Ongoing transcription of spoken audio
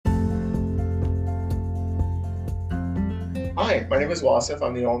Hi, my name is Wasif.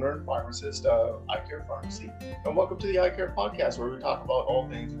 I'm the owner and pharmacist of iCare Pharmacy, and welcome to the iCare podcast, where we talk about all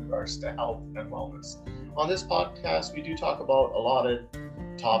things in regards to health and wellness. On this podcast, we do talk about a lot of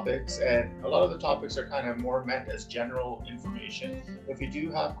topics, and a lot of the topics are kind of more meant as general information. If you do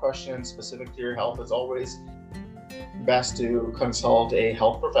have questions specific to your health, it's always best to consult a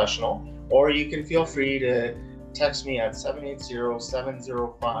health professional, or you can feel free to text me at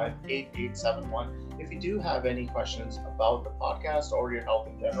 780-705-8871. If you do have any questions about the podcast or your health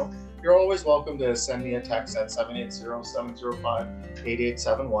in general, you're always welcome to send me a text at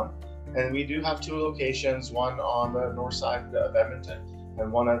 780-705-8871. And we do have two locations, one on the north side of Edmonton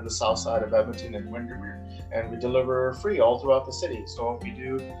and one on the south side of Edmonton in Windermere. And we deliver free all throughout the city. So if you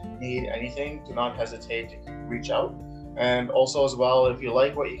do need anything, do not hesitate to reach out. And also as well, if you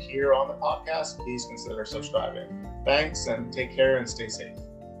like what you hear on the podcast, please consider subscribing. Thanks, and take care and stay safe.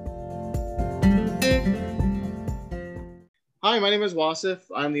 Hi, my name is Wasif.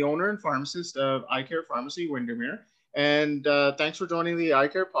 I'm the owner and pharmacist of iCare Pharmacy, Windermere. And thanks for joining the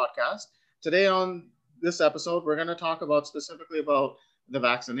iCare podcast. Today on this episode, we're going to talk specifically about the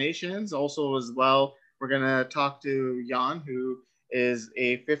vaccinations. Also as well, we're going to talk to Jan, who is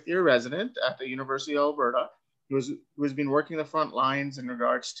a fifth-year resident at the University of Alberta, who has been working the front lines in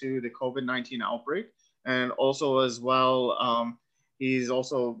regards to the COVID-19 outbreak. And also as well, he's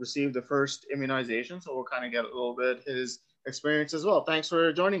also received the first immunization. So we'll kind of get a little bit his experience as well. Thanks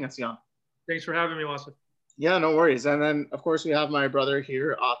for joining us, Jan. Thanks for having me, Wasif. Yeah, no worries. And then, of course, we have my brother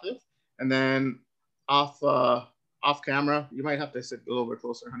here, Atif. And then off camera, you might have to sit a little bit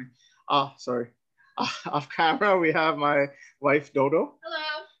closer, honey. Sorry. Off camera, we have my wife, Dodo.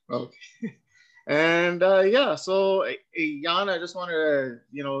 Hello. Okay. And so Jan, I just wanted to,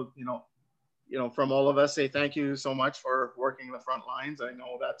 from all of us, say thank you so much for working the front lines. I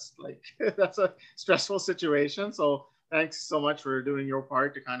know that's that's a stressful situation. So thanks so much for doing your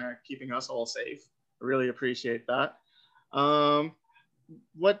part to kind of keeping us all safe. I really appreciate that. In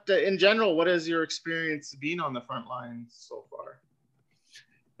general, what has your experience been on the front lines so far?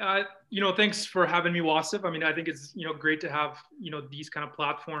 Thanks for having me, Wasif. I mean, I think it's, great to have, these kind of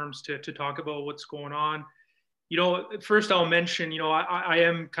platforms to talk about what's going on. First I'll mention, I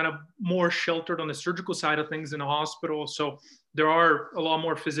am kind of more sheltered on the surgical side of things in the hospital. So there are a lot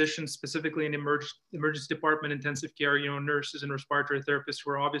more physicians, specifically in the emergency department, intensive care, nurses and respiratory therapists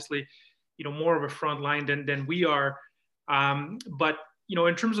who are obviously, more of a front line than we are. But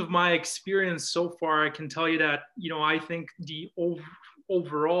in terms of my experience so far, I can tell you that, I think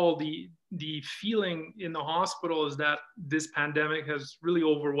overall, the feeling in the hospital is that this pandemic has really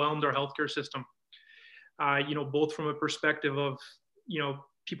overwhelmed our healthcare system. Both from a perspective of,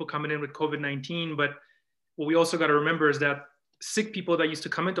 people coming in with COVID-19, but what we also got to remember is that sick people that used to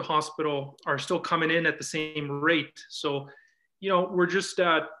come into hospital are still coming in at the same rate. So, we're just,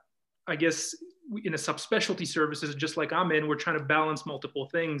 I guess, in a subspecialty services, just like I'm in, we're trying to balance multiple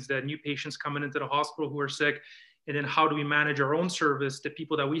things, the new patients coming into the hospital who are sick, and then how do we manage our own service, the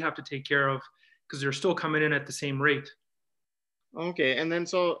people that we have to take care of, because they're still coming in at the same rate. Okay, and then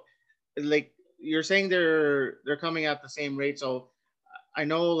so, you're saying they're coming at the same rate. So I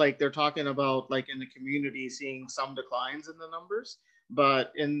know they're talking about in the community seeing some declines in the numbers,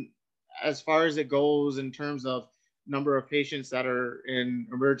 but as far as it goes in terms of number of patients that are in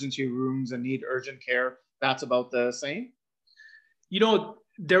emergency rooms and need urgent care, that's about the same?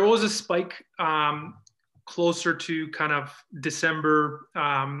 There was a spike closer to kind of December,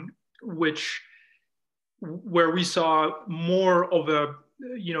 where we saw more of a,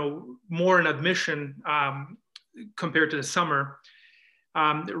 more an admission compared to the summer.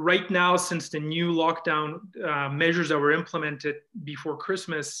 Right now, since the new lockdown measures that were implemented before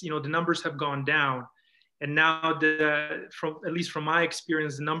Christmas, the numbers have gone down. And now, at least from my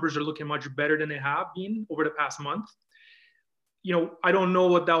experience, the numbers are looking much better than they have been over the past month. I don't know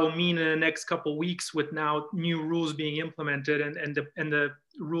what that will mean in the next couple of weeks with now new rules being implemented and the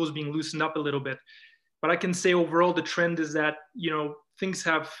rules being loosened up a little bit. But I can say overall, the trend is that, things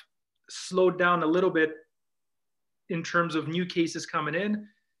have slowed down a little bit in terms of new cases coming in.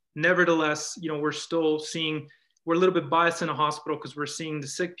 Nevertheless, we're still seeing, we're a little bit biased in the hospital because we're seeing the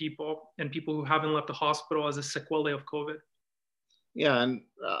sick people and people who haven't left the hospital as a sequelae of COVID. Yeah, and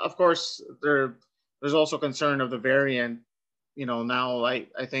of course, there's also concern of the variant. Now I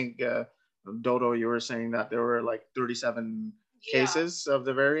think, Dodo, you were saying that there were 37 cases of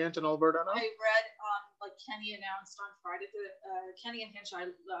the variant in Alberta now? I read, Kenny announced on Friday, Kenny and Hinshaw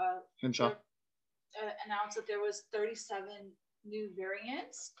announced that there was 37 new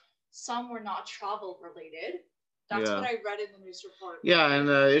variants. Some were not travel related. That's what I read in the news report. Yeah, and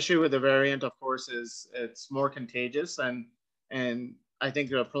the issue with the variant, of course, is it's more contagious. And and I think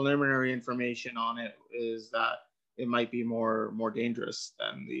the preliminary information on it is that it might be more dangerous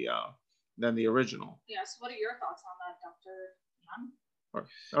than the original. Yes. What are your thoughts on that, Dr. Jan?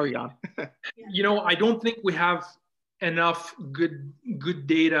 Yeah. You know, I don't think we have enough good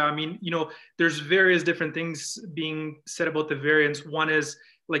data. I mean, you know, there's various different things being said about the variants. One is,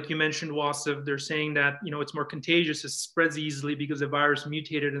 like you mentioned, Wasif, they're saying that, you know, it's more contagious, it spreads easily because the virus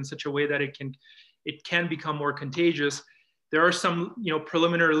mutated in such a way that it can become more contagious. There are some, you know,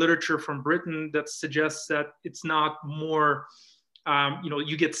 preliminary literature from Britain that suggests that it's not more, you know,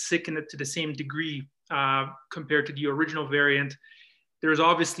 you get sick in it to the same degree compared to the original variant. There's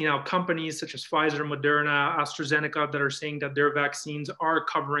obviously now companies such as Pfizer, Moderna, AstraZeneca that are saying that their vaccines are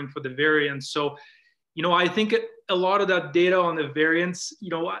covering for the variants. So, you know, I think a lot of that data on the variants,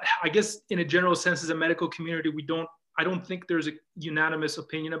 you know, I guess in a general sense as a medical community, I don't think there's a unanimous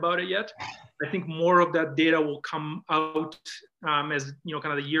opinion about it yet. I think more of that data will come out as, you know,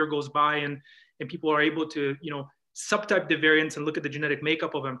 kind of the year goes by and people are able to, you know, subtype the variants and look at the genetic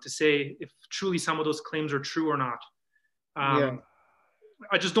makeup of them to say if truly some of those claims are true or not. Yeah.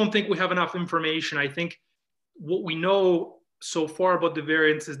 I just don't think we have enough information. I think what we know so far about the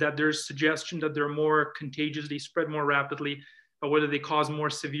variants is that there's suggestion that they're more contagious, they spread more rapidly, but whether they cause more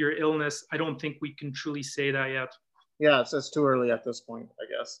severe illness, I don't think we can truly say that yet. Yeah, it's too early at this point, I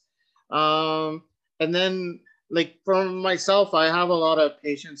guess. And then, like for myself, I have a lot of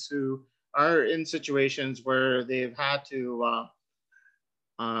patients who are in situations where they've had to,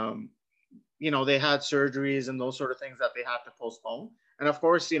 you know, they had surgeries and those sort of things that they have to postpone. And of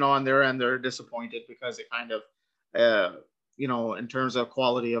course, you know, on their end, they're disappointed because it kind of, you know, in terms of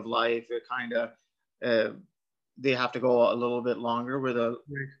quality of life, it kind of, they have to go a little bit longer with a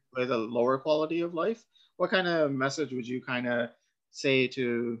lower quality of life. What kind of message would you kind of say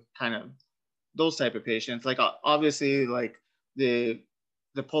to kind of those type of patients? Like obviously, like the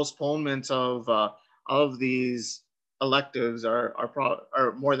postponements of these electives are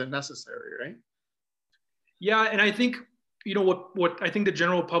more than necessary, right? Yeah, and I think, you know, what I think the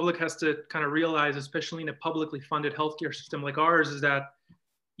general public has to kind of realize, especially in a publicly funded healthcare system like ours, is that,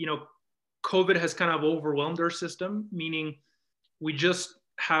 you know, COVID has kind of overwhelmed our system, meaning we don't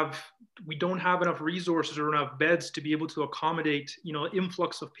have enough resources or enough beds to be able to accommodate, you know,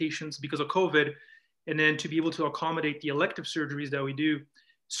 influx of patients because of COVID, and then to be able to accommodate the elective surgeries that we do.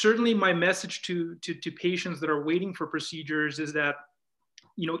 Certainly my message to patients that are waiting for procedures is that,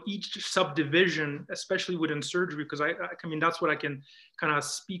 you know, each subdivision, especially within surgery, because I mean, that's what I can kind of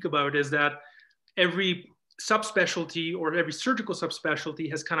speak about, is that every subspecialty or every surgical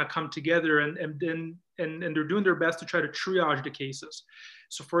subspecialty has kind of come together and they're doing their best to try to triage the cases.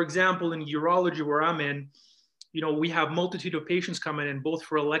 So for example, in urology where I'm in, you know, we have multitude of patients coming in both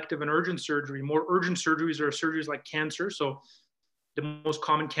for elective and urgent surgery. More urgent surgeries are surgeries like cancer. So the most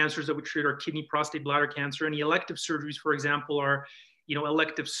common cancers that we treat are kidney, prostate, bladder cancer. And the elective surgeries, for example, are, you know,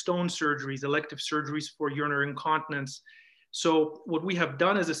 elective stone surgeries, elective surgeries for urinary incontinence. So what we have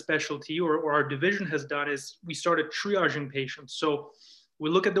done as a specialty, or our division has done, is we started triaging patients. So we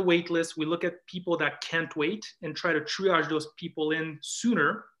look at the wait list, we look at people that can't wait and try to triage those people in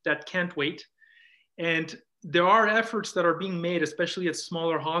sooner that can't wait. And there are efforts that are being made, especially at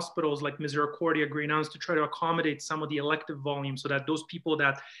smaller hospitals like Misericordia, Green Ounce, to try to accommodate some of the elective volume so that those people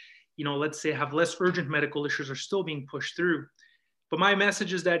that, you know, let's say have less urgent medical issues are still being pushed through. But my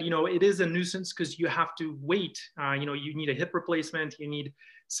message is that, you know, it is a nuisance because you have to wait. You know, you need a hip replacement, you need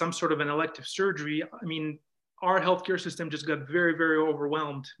some sort of an elective surgery. I mean, our healthcare system just got very, very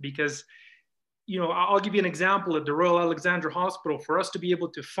overwhelmed because, you know, I'll give you an example. At the Royal Alexandra Hospital, for us to be able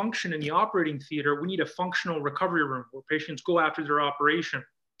to function in the operating theater, we need a functional recovery room where patients go after their operation.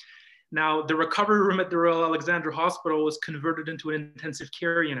 Now, the recovery room at the Royal Alexandra Hospital was converted into an intensive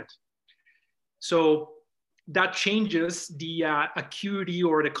care unit. So that changes the acuity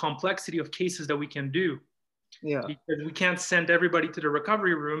or the complexity of cases that we can do. Yeah. Because we can't send everybody to the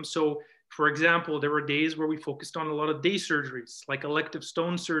recovery room. So, for example, there were days where we focused on a lot of day surgeries, like elective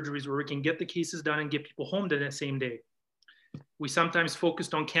stone surgeries, where we can get the cases done and get people home the same day. We sometimes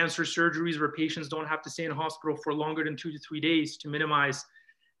focused on cancer surgeries where patients don't have to stay in hospital for longer than 2 to 3 days to minimize,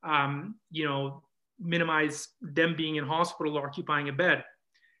 you know, minimize them being in hospital or occupying a bed.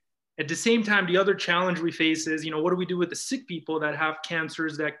 At the same time, the other challenge we face is, you know, what do we do with the sick people that have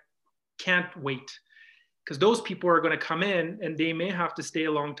cancers that can't wait? Because those people are going to come in and they may have to stay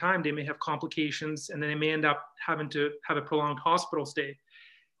a long time. They may have complications and then they may end up having to have a prolonged hospital stay.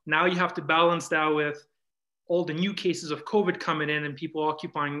 Now you have to balance that with all the new cases of COVID coming in and people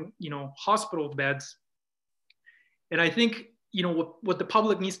occupying, you know, hospital beds. And I think, you know, what the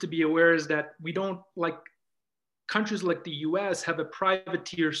public needs to be aware is that we don't like countries like the US have a private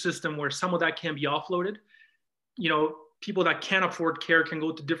tier system where some of that can be offloaded. You know, people that can't afford care can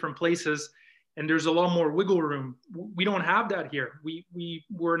go to different places, and there's a lot more wiggle room. We don't have that here. We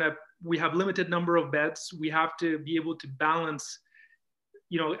have limited number of beds. We have to be able to balance,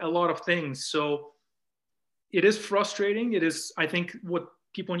 you know, a lot of things. So it is frustrating. It is, I think, what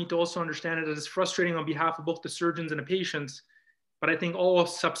people need to also understand, it is frustrating on behalf of both the surgeons and the patients. But I think all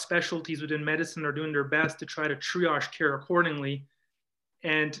subspecialties within medicine are doing their best to try to triage care accordingly.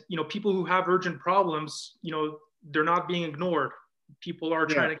 And, you know, people who have urgent problems, you know, they're not being ignored. People are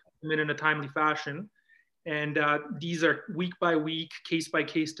trying to get them in a timely fashion. And these are week by week, case by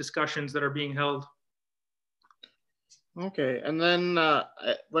case discussions that are being held. Okay. And then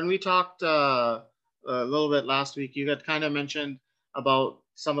when we talked a little bit last week, you had kind of mentioned about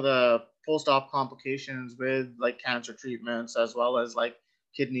some of the post-op complications with like cancer treatments, as well as like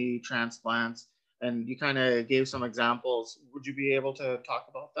kidney transplants. And you kind of gave some examples. Would you be able to talk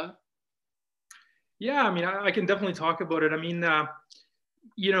about that? Yeah, I mean, I can definitely talk about it. I mean,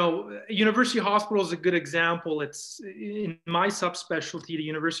 you know, University Hospital is a good example. It's in my subspecialty, the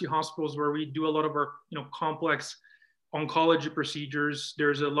University Hospitals, where we do a lot of our, you know, complex oncology procedures.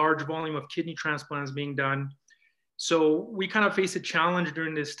 There's a large volume of kidney transplants being done. So we kind of face a challenge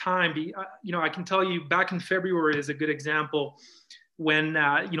during this time. You know, I can tell you back in February is a good example when,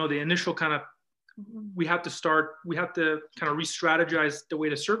 you know, the initial kind of, we had to kind of re-strategize the way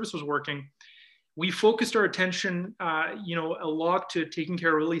the service was working. We focused our attention, you know, a lot to taking care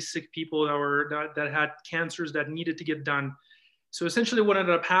of really sick people that had cancers that needed to get done. So essentially what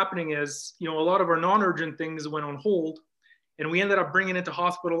ended up happening is, you know, a lot of our non-urgent things went on hold, and we ended up bringing into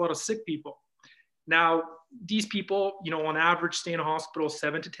hospital a lot of sick people. Now, these people, you know, on average stay in a hospital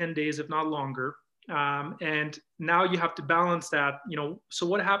 7 to 10 days, if not longer. And now you have to balance that, you know. So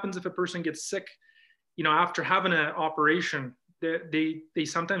what happens if a person gets sick, you know, after having an operation? They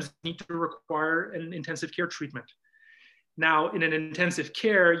sometimes need to require an intensive care treatment. Now, in an intensive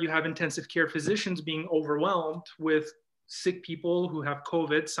care, you have intensive care physicians being overwhelmed with sick people who have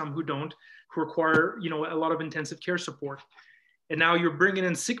COVID, some who don't, who require, you know, a lot of intensive care support. And now you're bringing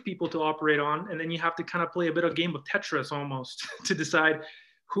in sick people to operate on, and then you have to kind of play a bit of game of Tetris almost to decide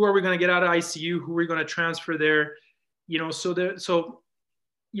who are we going to get out of ICU, who are we going to transfer there, you know. So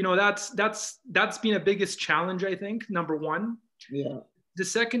you know, that's been a biggest challenge, I think, number one. Yeah. The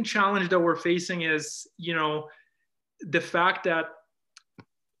second challenge that we're facing is, you know, the fact that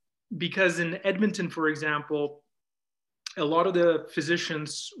because in Edmonton, for example, a lot of the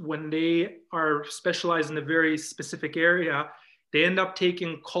physicians, when they are specialized in a very specific area, they end up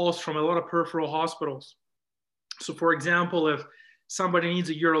taking calls from a lot of peripheral hospitals. So for example, if somebody needs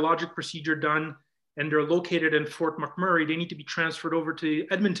a urologic procedure done and they're located in Fort McMurray, they need to be transferred over to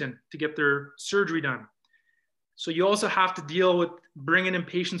Edmonton to get their surgery done. So you also have to deal with bringing in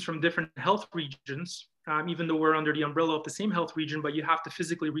patients from different health regions, even though we're under the umbrella of the same health region, but you have to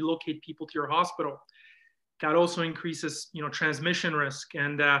physically relocate people to your hospital. That also increases, you know, transmission risk,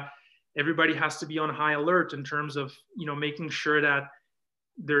 and everybody has to be on high alert in terms of, you know, making sure that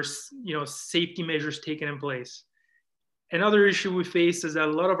there's, you know, safety measures taken in place. Another issue we face is that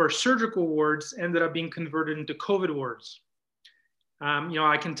a lot of our surgical wards ended up being converted into COVID wards. You know,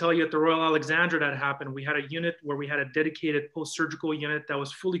 I can tell you at the Royal Alexandra that happened. We had a unit where we had a dedicated post-surgical unit that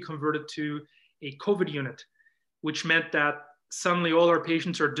was fully converted to a COVID unit, which meant that suddenly all our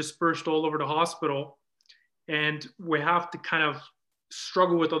patients are dispersed all over the hospital, and we have to kind of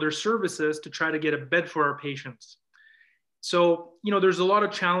struggle with other services to try to get a bed for our patients. So, you know, there's a lot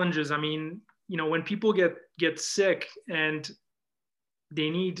of challenges. I mean, you know, when people get sick and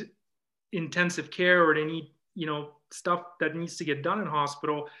they need intensive care, or they need, you know, stuff that needs to get done in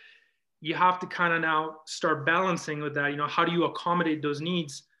hospital, you have to kind of now start balancing with that. You know, how do you accommodate those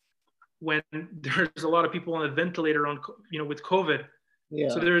needs when there's a lot of people on a ventilator on, you know, with COVID? Yeah.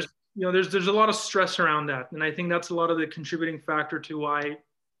 So there's a lot of stress around that. And I think that's a lot of the contributing factor to why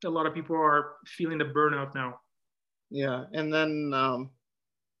a lot of people are feeling the burnout now. Yeah. And then,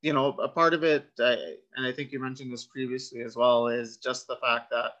 you know, a part of it, and I think you mentioned this previously as well, is just the fact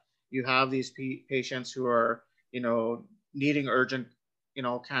that you have these patients who are, you know, needing urgent, you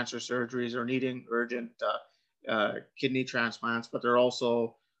know, cancer surgeries, or needing urgent kidney transplants, but they're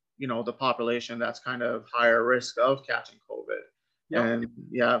also, you know, the population that's kind of higher risk of catching COVID. Yep. And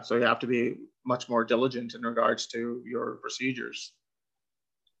yeah, so you have to be much more diligent in regards to your procedures.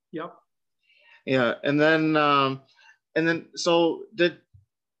 Yep. Yeah. And then so did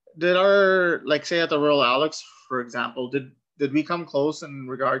our, like, say at the Royal Alex, for example, did we come close in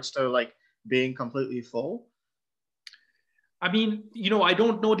regards to like being completely full? I mean, I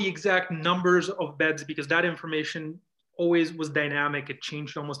don't know the exact numbers of beds because that information always was dynamic. It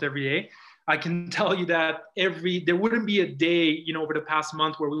changed almost every day. I can tell you that there wouldn't be a day, over the past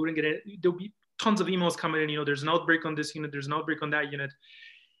month where we wouldn't get it. There'll be tons of emails coming in, there's an outbreak on this unit, there's an outbreak on that unit.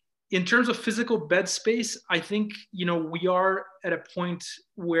 In terms of physical bed space, I think, we are at a point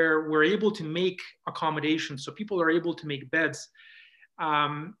where we're able to make accommodations. So people are able to make beds.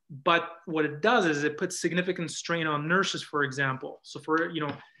 But what it does is it puts significant strain on nurses, for example. So for,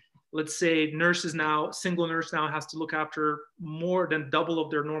 let's say single nurse now has to look after more than double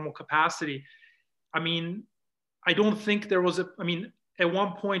of their normal capacity. I mean, I don't think there was at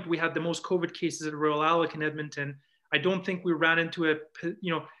one point we had the most COVID cases at Royal Alec in Edmonton. I don't think we ran into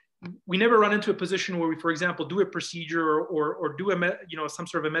we never run into a position where we, for example, do a procedure or do some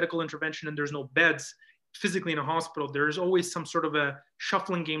sort of a medical intervention and there's no beds physically in a hospital. There's always some sort of a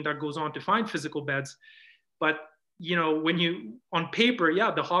shuffling game that goes on to find physical beds. But, when on paper,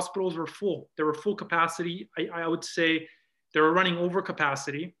 the hospitals were full. They were full capacity. I would say they were running over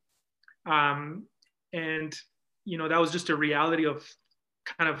capacity. And, that was just a reality of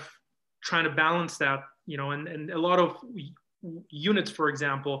kind of trying to balance that, and a lot of units, for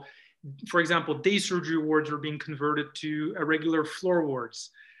example, day surgery wards were being converted to irregular floor wards.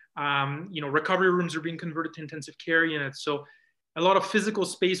 Recovery rooms are being converted to intensive care units. So a lot of physical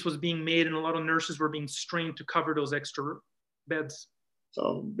space was being made and a lot of nurses were being strained to cover those extra beds.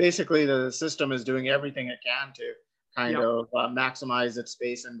 So basically the system is doing everything it can to kind of maximize its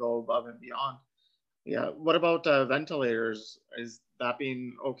space and go above and beyond. Yeah. What about ventilators? Is that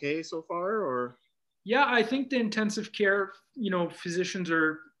been okay so far, or? Yeah, I think the intensive care, physicians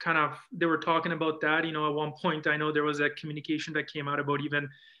are they were talking about that, at one point. I know there was a communication that came out about even,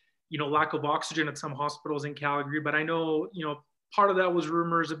 lack of oxygen at some hospitals in Calgary, but I know, part of that was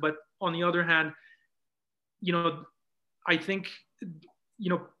rumors, but on the other hand, I think,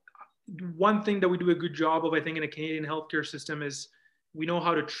 one thing that we do a good job of, I think, in a Canadian healthcare system is we know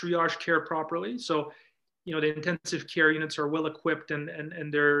how to triage care properly. So, the intensive care units are well equipped and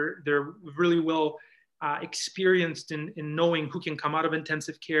they're really well experienced in knowing who can come out of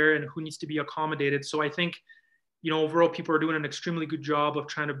intensive care and who needs to be accommodated. So I think, overall people are doing an extremely good job of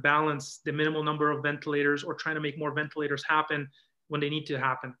trying to balance the minimal number of ventilators or trying to make more ventilators happen when they need to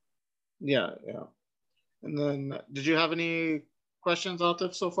happen. Yeah. And then did you have any questions out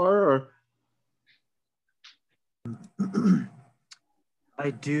there so far, or? I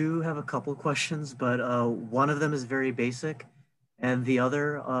do have a couple questions, but one of them is very basic and the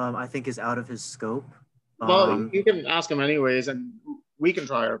other I think is out of his scope. Well, you can ask them anyways, and we can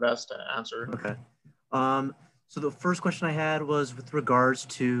try our best to answer. Okay. So the first question I had was with regards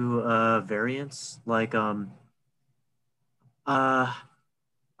to variants. Like, I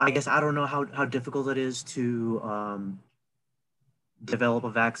guess I don't know how difficult it is to develop a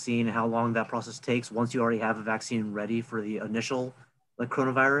vaccine and how long that process takes once you already have a vaccine ready for the initial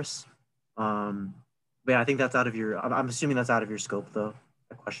coronavirus. But yeah, I think that's out of your. I'm assuming that's out of your scope, though.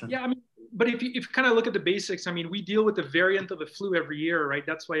 That question. Yeah, but if you kind of look at the basics, we deal with the variant of the flu every year, right?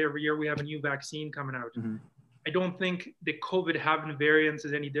 That's why every year we have a new vaccine coming out. Mm-hmm. I don't think the COVID having variants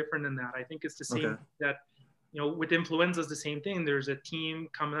is any different than that. I think it's the same that, with influenza is the same thing. There's a team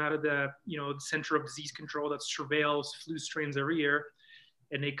coming out of the, Center of Disease Control that surveils flu strains every year.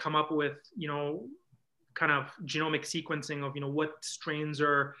 And they come up with, kind of genomic sequencing of, what strains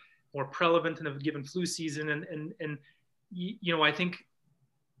are more prevalent in a given flu season. And I think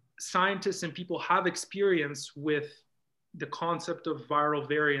scientists and people have experience with the concept of viral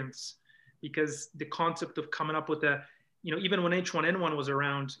variants, because the concept of coming up with even when H1N1 was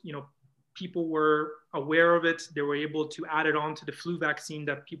around, people were aware of it. They were able to add it on to the flu vaccine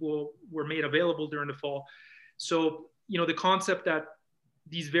that people were made available during the fall. So, the concept that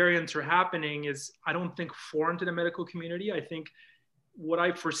these variants are happening is, I don't think, foreign to the medical community. I think what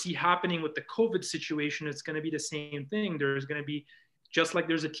I foresee happening with the COVID situation is going to be the same thing. There's going to be, just like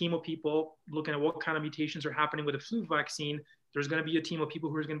there's a team of people looking at what kind of mutations are happening with the flu vaccine, there's going to be a team of people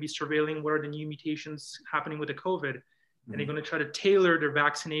who are going to be surveilling what are the new mutations happening with the COVID. Mm-hmm. And they're going to try to tailor their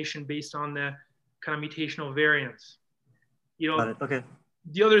vaccination based on the kind of mutational variants. Okay.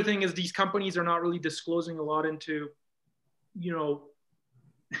 The other thing is these companies are not really disclosing a lot into,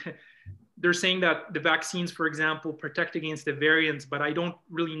 they're saying that the vaccines, for example, protect against the variants, but I don't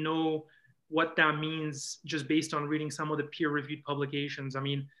really know what that means just based on reading some of the peer-reviewed publications.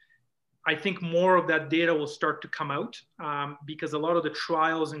 I think more of that data will start to come out because a lot of the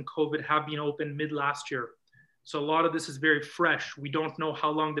trials in COVID have been open mid last year. So a lot of this is very fresh. We don't know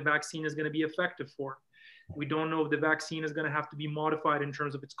how long the vaccine is going to be effective for. We don't know if the vaccine is going to have to be modified in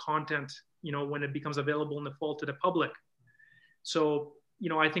terms of its content, when it becomes available in the fall to the public. So,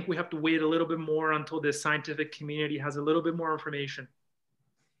 I think we have to wait a little bit more until the scientific community has a little bit more information.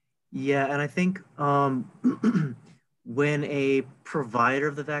 Yeah, and I think when a provider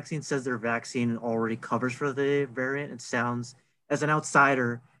of the vaccine says their vaccine already covers for the variant, it sounds, as an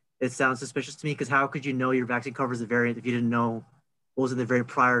outsider, it sounds suspicious to me, because how could you know your vaccine covers the variant if you didn't know what was in the variant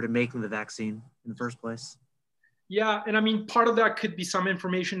prior to making the vaccine in the first place? Yeah, and I mean, part of that could be some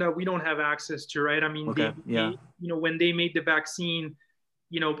information that we don't have access to, right? I mean, Okay, yeah. when they made the vaccine,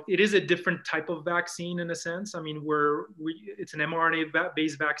 it is a different type of vaccine in a sense. I mean, it's an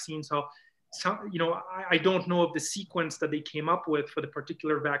mRNA-based vaccine, so I don't know if the sequence that they came up with for the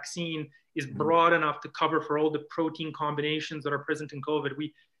particular vaccine is broad enough to cover for all the protein combinations that are present in COVID.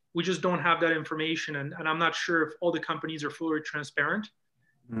 We just don't have that information, and I'm not sure if all the companies are fully transparent.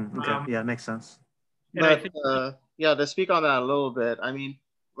 Okay, yeah, it makes sense. But to speak on that a little bit, I mean,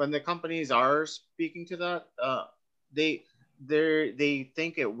 when the companies are speaking to that, they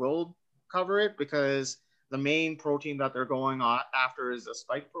think it will cover it because the main protein that they're going on after is a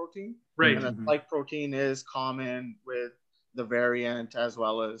spike protein, right? And the spike protein is common with the variant as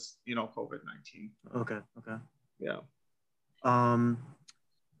well as COVID-19. Okay. Yeah.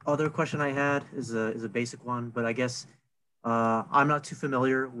 Other question I had is a basic one, but I guess I'm not too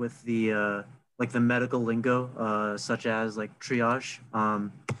familiar with the like the medical lingo, such as like triage.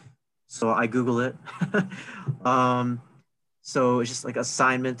 So I Google it. So it's just like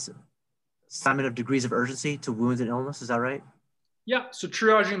assignment of degrees of urgency to wounds and illness. Is that right? Yeah. So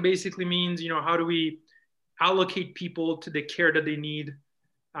triaging basically means, how do we allocate people to the care that they need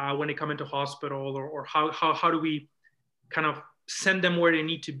when they come into hospital, or how do we kind of send them where they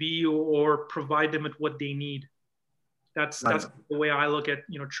need to be, or provide them with what they need. That's the way I look at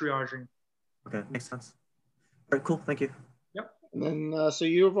triaging. Okay, makes sense. All right, cool. Thank you. Yep. And then so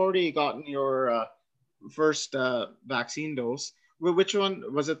you've already gotten your first vaccine dose. Which one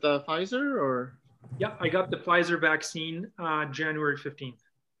was it? The Pfizer or? Yeah, I got the Pfizer vaccine January 15th.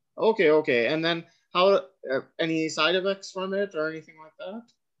 Okay. And then how? Any side effects from it or anything like that?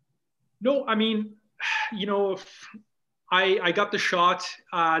 No, I mean, I got the shot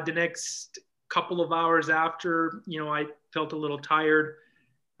the next couple of hours after. I felt a little tired.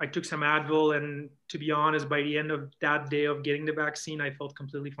 I took some Advil, and to be honest, by the end of that day of getting the vaccine, I felt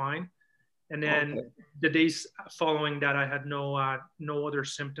completely fine. And then the days following that, I had no other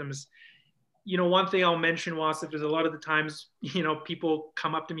symptoms. One thing I'll mention, Wasif, is a lot of the times, people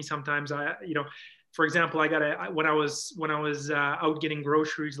come up to me sometimes. For example, when I was out getting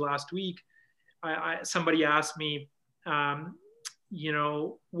groceries last week, somebody asked me,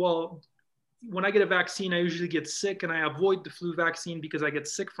 well, when I get a vaccine, I usually get sick, and I avoid the flu vaccine because I get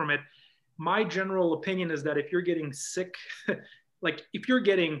sick from it. My general opinion is that if you're getting sick, like if you're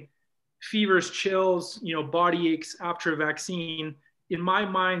getting fevers, chills, body aches after a vaccine, in my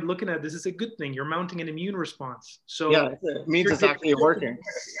mind, looking at this is a good thing. You're mounting an immune response. So yeah, it means it's actually working.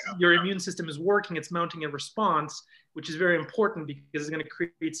 Your immune system is working. It's mounting a response, which is very important because it's going to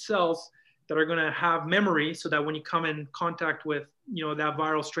create cells that are going to have memory, so that when you come in contact with that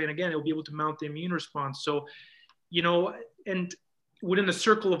viral strain again, it'll be able to mount the immune response. So and within the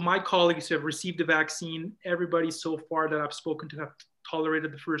circle of my colleagues who have received the vaccine, everybody so far that I've spoken to have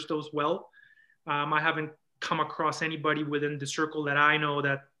tolerated the first dose well. I haven't come across anybody within the circle that I know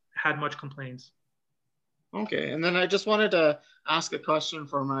that had much complaints. Okay, and then I just wanted to ask a question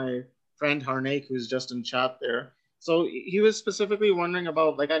for my friend Harnaik, who's just in chat there. So he was specifically wondering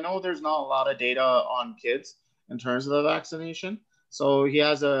about, like, I know there's not a lot of data on kids in terms of the vaccination. So he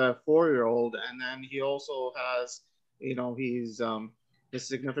has a 4-year-old, and then he also has, he's his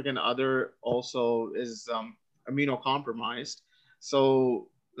significant other also is immunocompromised. So,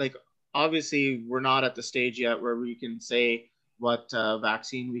 like, obviously we're not at the stage yet where we can say what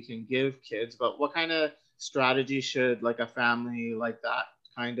vaccine we can give kids, but what kind of strategy should like a family like that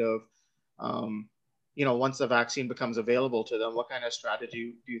kind of once the vaccine becomes available to them, what kind of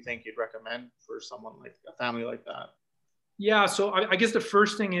strategy do you think you'd recommend for someone like a family like that? Yeah, so I guess the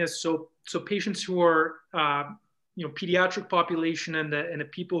first thing is so patients who are pediatric population and the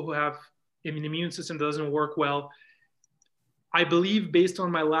people who have an immune system that doesn't work well. I believe based on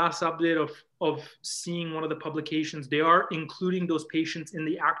my last update of seeing one of the publications, they are including those patients in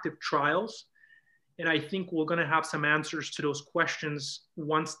the active trials. And I think we're going to have some answers to those questions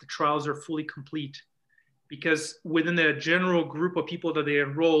once the trials are fully complete. Because within the general group of people that they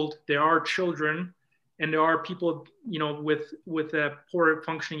enrolled, there are children and there are people, with a poor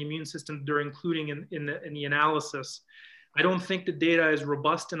functioning immune system they're including in the analysis. I don't think the data is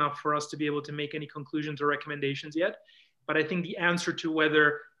robust enough for us to be able to make any conclusions or recommendations yet. But I think the answer to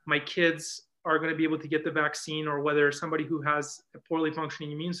whether my kids are going to be able to get the vaccine, or whether somebody who has a poorly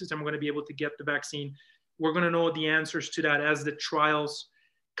functioning immune system are going to be able to get the vaccine. We're going to know the answers to that as the trials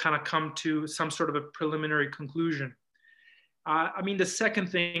kind of come to some sort of a preliminary conclusion. I mean, the second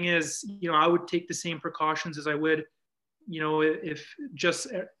thing is, I would take the same precautions as I would, if just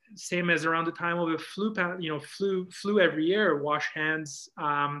same as around the time of a flu every year. Wash hands.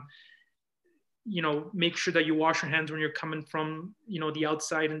 Make sure that you wash your hands when you're coming from, the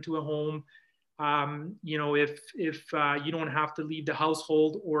outside into a home. If you don't have to leave the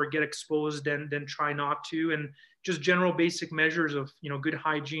household or get exposed, then try not to. And just general basic measures of, good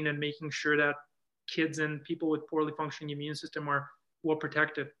hygiene, and making sure that kids and people with poorly functioning immune system are well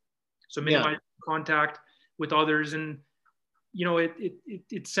protected. So minimize contact with others. And,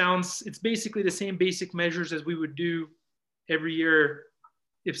 it's basically the same basic measures as we would do every year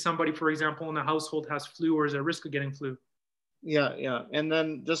if somebody, for example, in a household has flu or is at risk of getting flu. Yeah. And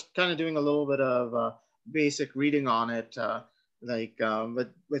then just kind of doing a little bit of basic reading on it,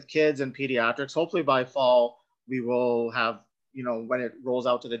 with kids and pediatrics. Hopefully by fall, we will have, when it rolls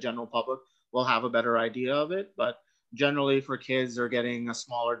out to the general public, we'll have a better idea of it. But generally for kids, they're getting a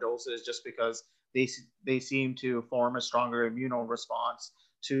smaller doses just because they seem to form a stronger immune response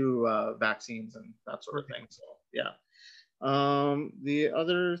to vaccines and that sort of thing. So yeah. The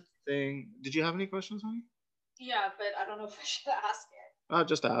other thing, did you have any questions, honey? Yeah, but I don't know if I should ask it.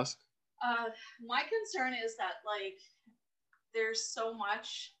 Just ask. My concern is that there's so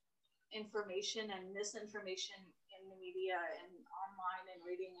much information and misinformation in the media and online and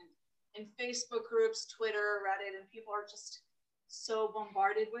reading and Facebook groups, Twitter, Reddit, and people are just so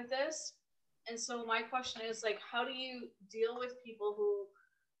bombarded with this. And so my question is how do you deal with people who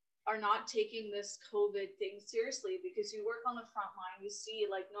are not taking this COVID thing seriously? Because you work on the front line, you see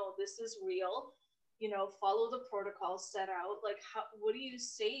no, this is real, follow the protocols set out. What do you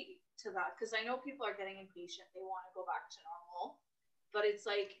say to that? Because I know people are getting impatient, they want to go back to normal, but it's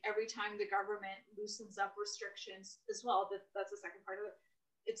every time the government loosens up restrictions as well, that's the second part of it,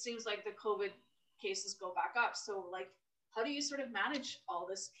 it seems like the COVID cases go back up. So how do you sort of manage all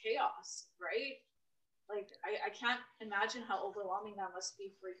this chaos, right? I can't imagine how overwhelming that must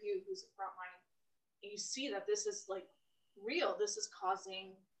be for you, who's a frontline. You see that this is real. This is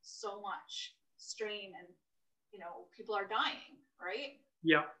causing so much strain, and people are dying, right?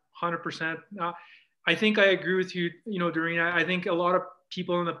 Yeah, 100%. I think I agree with you, Doreen. I think a lot of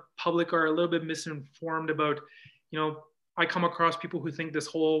people in the public are a little bit misinformed about, I come across people who think this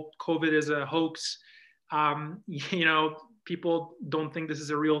whole COVID is a hoax. People don't think this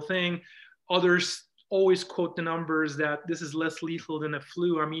is a real thing. Others always quote the numbers that this is less lethal than a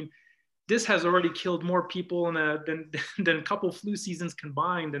flu. I mean, this has already killed more people than a couple flu seasons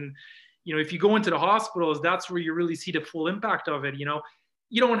combined. And, if you go into the hospitals, that's where you really see the full impact of it. You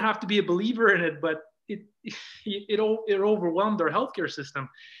don't have to be a believer in it, but it overwhelmed our healthcare system.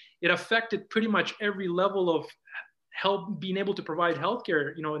 It affected pretty much every level of help, being able to provide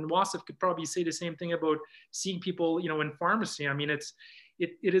healthcare. And Wasif could probably say the same thing about seeing people, in pharmacy. I mean, it's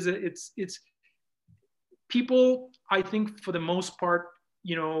people, I think for the most part,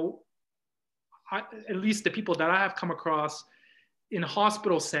 at least the people that I have come across in a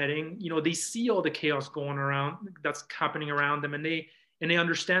hospital setting, they see all the chaos going around that's happening around them, and they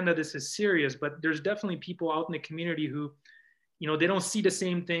understand that this is serious. But there's definitely people out in the community who, they don't see the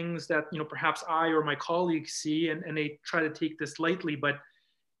same things that, perhaps I or my colleagues see, and they try to take this lightly. But,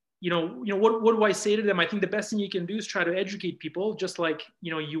 what do I say to them? I think the best thing you can do is try to educate people, just like,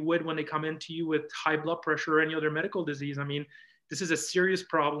 you would when they come into you with high blood pressure or any other medical disease. I mean, this is a serious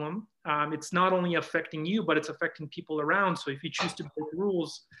problem. It's not only affecting you, but it's affecting people around. So if you choose to break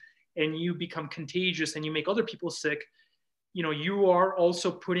rules and you become contagious and you make other people sick, you are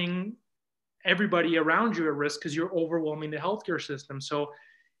also putting everybody around you at risk because you're overwhelming the healthcare system. So,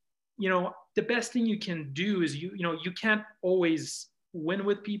 the best thing you can do is you can't always win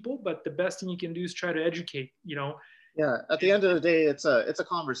with people, but the best thing you can do is try to educate. Yeah. At the end of the day, it's a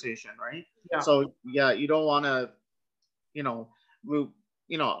conversation, right? Yeah. So yeah, you don't want to,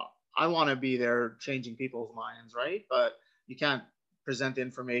 I want to be there changing people's minds, right? But you can't present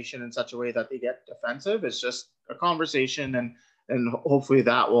information in such a way that they get defensive. It's just a conversation, and hopefully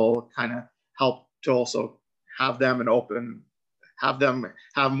that will kind of help to also have them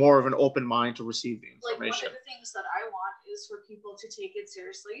have more of an open mind to receive the information. One of the things that I want is for people to take it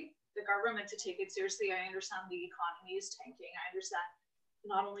seriously, the government to take it seriously. I understand the economy is tanking. I understand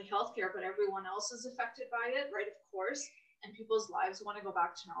not only healthcare, but everyone else is affected by it, right? Of course. And people's lives want to go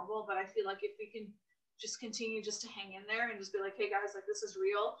back to normal. But I feel like if we can just continue just to hang in there and just be like, hey guys, this is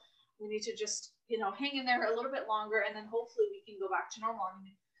real. We need to just, hang in there a little bit longer, and then hopefully we can go back to normal. I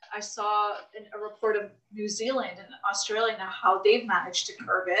mean, I saw a report of New Zealand and Australia now how they've managed to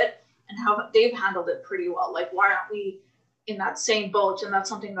curb it and how they've handled it pretty well. Like, why aren't we in that same boat? And that's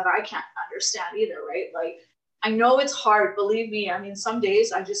something that I can't understand either, right? Like, I know it's hard, believe me. I mean, some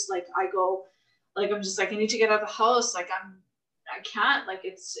days I just like, I go, like, I'm just like, I need to get out of the house. Like, I can't, like,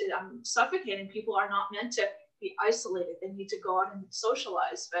 I'm suffocating. People are not meant to be isolated. They need to go out and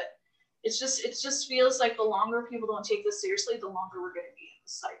socialize. But it just feels like the longer people don't take this seriously, the longer we're going to be in the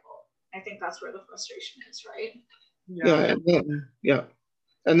cycle. I think that's where the frustration is, right? Yeah.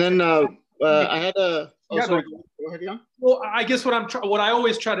 And then I had a. Oh, yeah, sorry. Go ahead, Jan. Well, I guess what I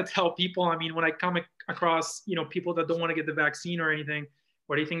always try to tell people, I mean, when I come across, people that don't want to get the vaccine or anything,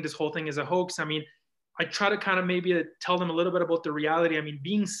 or they think this whole thing is a hoax, I mean, I try to kind of maybe tell them a little bit about the reality. I mean,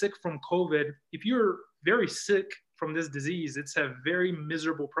 being sick from COVID, if you're very sick from this disease, it's a very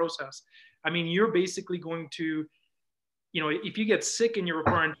miserable process. I mean, you're basically going to, if you get sick and you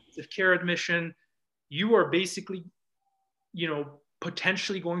require intensive care admission, you are basically,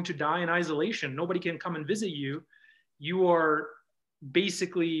 potentially going to die in isolation. Nobody can come and visit you. You are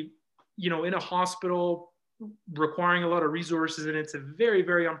basically, in a hospital requiring a lot of resources, and it's a very,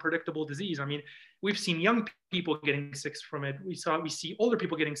 very unpredictable disease. I mean, we've seen young people getting sick from it. We see older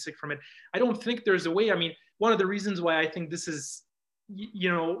people getting sick from it. I don't think there's a way. I mean, one of the reasons why I think this is,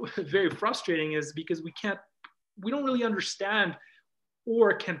 very frustrating is because we don't really understand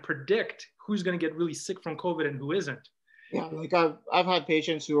or can predict who's going to get really sick from COVID and who isn't. Yeah, like I've had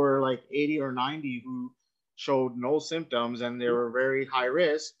patients who are like 80 or 90 who showed no symptoms and they were very high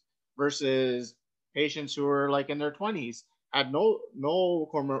risk, versus patients who are like in their 20s, had no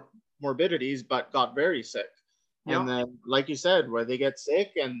comorbidities but got very sick. Yeah. And then, like you said, where they get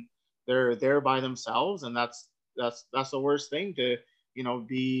sick and they're there by themselves, and that's the worst thing to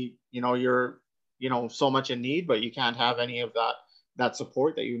be you're so much in need, but you can't have any of that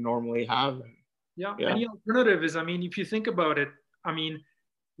support that you normally have. Yeah. And the alternative is, I mean, if you think about it, I mean,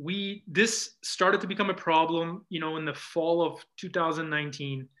 this started to become a problem, in the fall of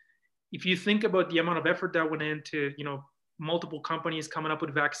 2019. If you think about the amount of effort that went into, multiple companies coming up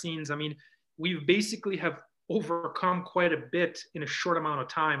with vaccines, I mean, we've basically have overcome quite a bit in a short amount of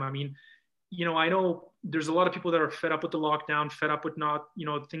time. I mean, I know there's a lot of people that are fed up with the lockdown, fed up with not,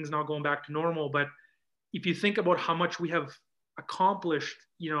 things not going back to normal. But if you think about how much we have accomplished,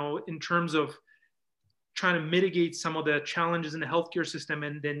 in terms of trying to mitigate some of the challenges in the healthcare system,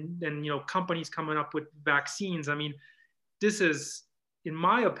 and then companies coming up with vaccines. I mean, this is, in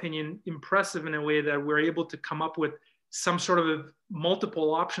my opinion, impressive in a way that we're able to come up with some sort of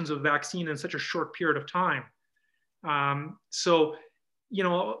multiple options of vaccine in such a short period of time. So,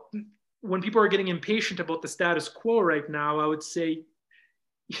 when people are getting impatient about the status quo right now, I would say,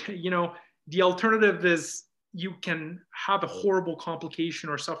 the alternative is you can have a horrible complication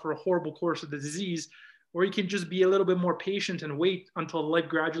or suffer a horrible course of the disease, or you can just be a little bit more patient and wait until life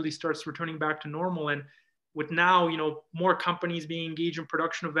gradually starts returning back to normal. And with now, more companies being engaged in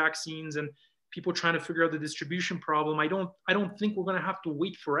production of vaccines and people trying to figure out the distribution problem, I don't think we're going to have to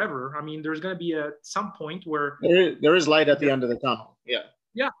wait forever. I mean, there's going to be some point where there is light at the end of the tunnel. Yeah.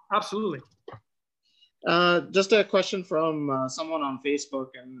 Yeah, absolutely. Just a question from someone on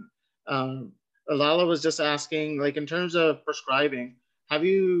Facebook, and Lala was just asking, like, in terms of prescribing, I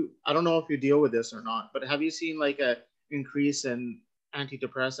don't know if you deal with this or not, but have you seen like a increase in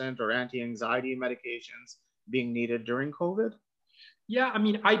antidepressant or anti-anxiety medications being needed during COVID? Yeah, I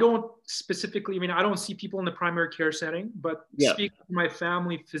mean, I don't see people in the primary care setting, but speaking to my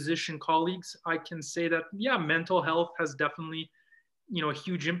family physician colleagues, I can say that, mental health has definitely, a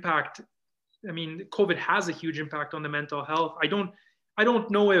huge impact. I mean, COVID has a huge impact on the mental health. I don't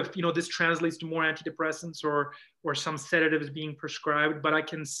know if, this translates to more antidepressants or some sedatives being prescribed, but I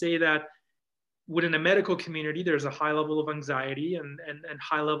can say that within the medical community, there's a high level of anxiety and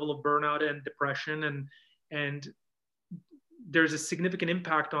high level of burnout and depression, and there's a significant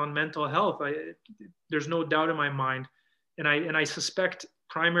impact on mental health. There's no doubt in my mind. And I suspect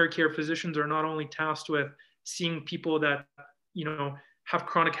primary care physicians are not only tasked with seeing people that, have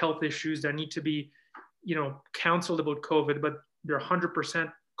chronic health issues that need to be, counseled about COVID, but they're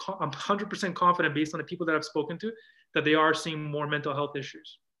 100% confident, based on the people that I've spoken to, that they are seeing more mental health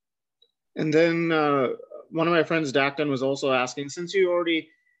issues. And then one of my friends, Dacton, was also asking, since you already,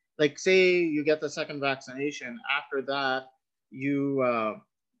 like, say you get the second vaccination, after that,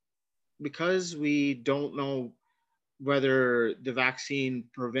 because we don't know whether the vaccine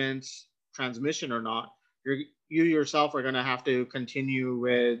prevents transmission or not, you yourself are going to have to continue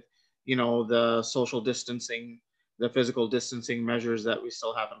with, the social distancing, the physical distancing measures that we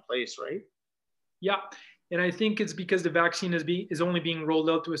still have in place, right? Yeah. And I think it's because the vaccine is only being rolled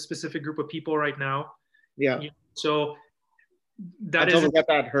out to a specific group of people right now. Yeah. So that until we get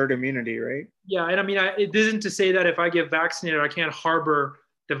that herd immunity, right? Yeah, and I mean, it isn't to say that if I get vaccinated, I can't harbor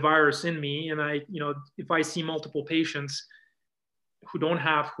the virus in me. And if I see multiple patients who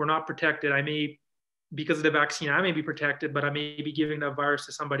are not protected, I may, because of the vaccine, I may be protected, but I may be giving that virus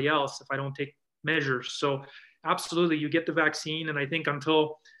to somebody else if I don't take measures. So absolutely, you get the vaccine. And I think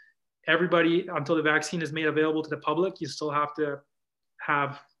until the vaccine is made available to the public, you still have to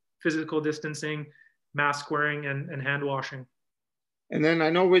have physical distancing, mask wearing, and hand washing. And then I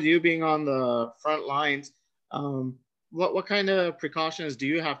know with you being on the front lines, what kind of precautions do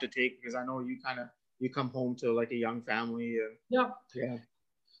you have to take? Because I know you come home to like a young family. Yeah. Yeah.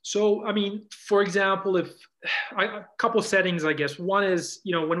 So, I mean, for example, a couple settings, I guess. One is,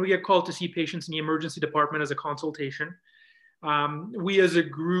 when we get called to see patients in the emergency department as a consultation, we as a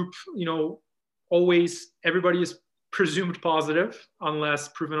group, always, everybody is presumed positive unless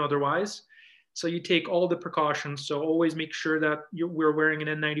proven otherwise. So you take all the precautions. So always make sure that we're wearing an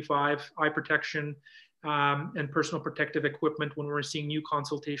N95, eye protection, and personal protective equipment when we're seeing new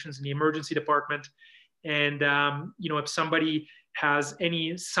consultations in the emergency department. And, if somebody has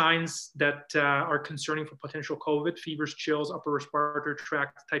any signs that are concerning for potential COVID, fevers, chills, upper respiratory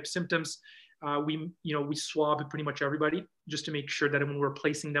tract type symptoms, we swab pretty much everybody just to make sure that when we're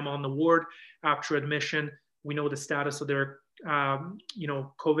placing them on the ward after admission, we know the status of their,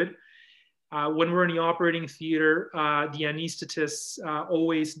 COVID. When we're in the operating theater, the anesthetist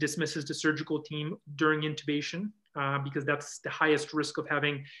always dismisses the surgical team during intubation because that's the highest risk of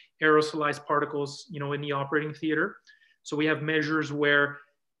having aerosolized particles, in the operating theater. So we have measures where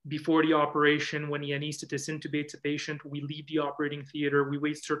before the operation, when the anesthetist intubates a patient, we leave the operating theater, we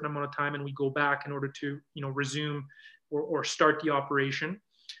wait a certain amount of time, and we go back in order to, resume or start the operation.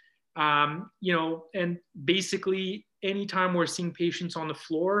 And basically, anytime we're seeing patients on the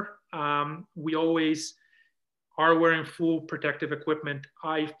floor, we always are wearing full protective equipment,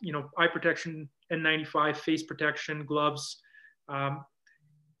 eye protection, N95, face protection, gloves.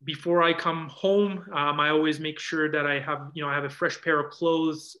 Before I come home, I always make sure that I have a fresh pair of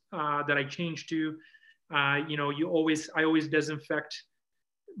clothes that I change to. I always disinfect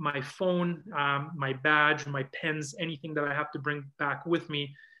my phone, my badge, my pens, anything that I have to bring back with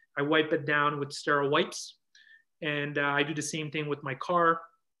me. I wipe it down with sterile wipes. And I do the same thing with my car,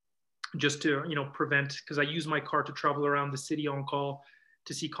 just to prevent, because I use my car to travel around the city on call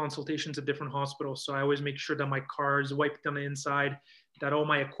to see consultations at different hospitals. So I always make sure that my car is wiped on the inside, that all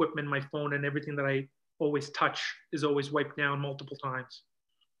my equipment, my phone, and everything that I always touch is always wiped down multiple times.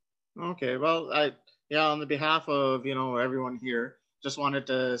 Okay, well, on the behalf of everyone here, just wanted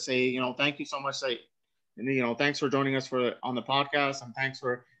to say thank you so much. And thanks for joining us on the podcast, and thanks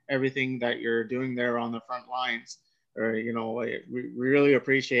for everything that you're doing there on the front lines. We really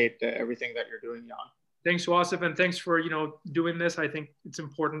appreciate everything that you're doing, Jan. Thanks, Wasif, and thanks for doing this. I think it's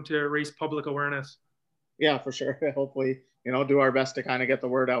important to raise public awareness. Yeah, for sure. Hopefully, do our best to kind of get the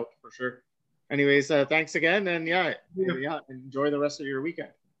word out, for sure. Anyways, thanks again, and enjoy the rest of your weekend.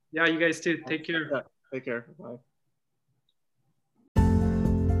 Yeah, you guys too. Take care. Yeah, take care. Bye.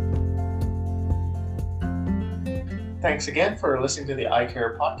 Thanks again for listening to the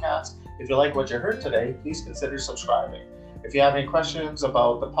iCare podcast. If you like what you heard today, please consider subscribing. If you have any questions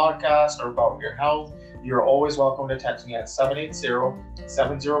about the podcast or about your health, you're always welcome to text me at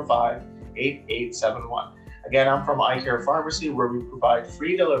 780-705-8871. Again, I'm from iCare Pharmacy, where we provide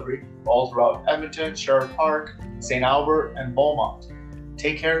free delivery all throughout Edmonton, Sherwood Park, StAlbert, and Beaumont.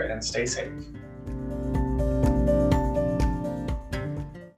 Take care and stay safe.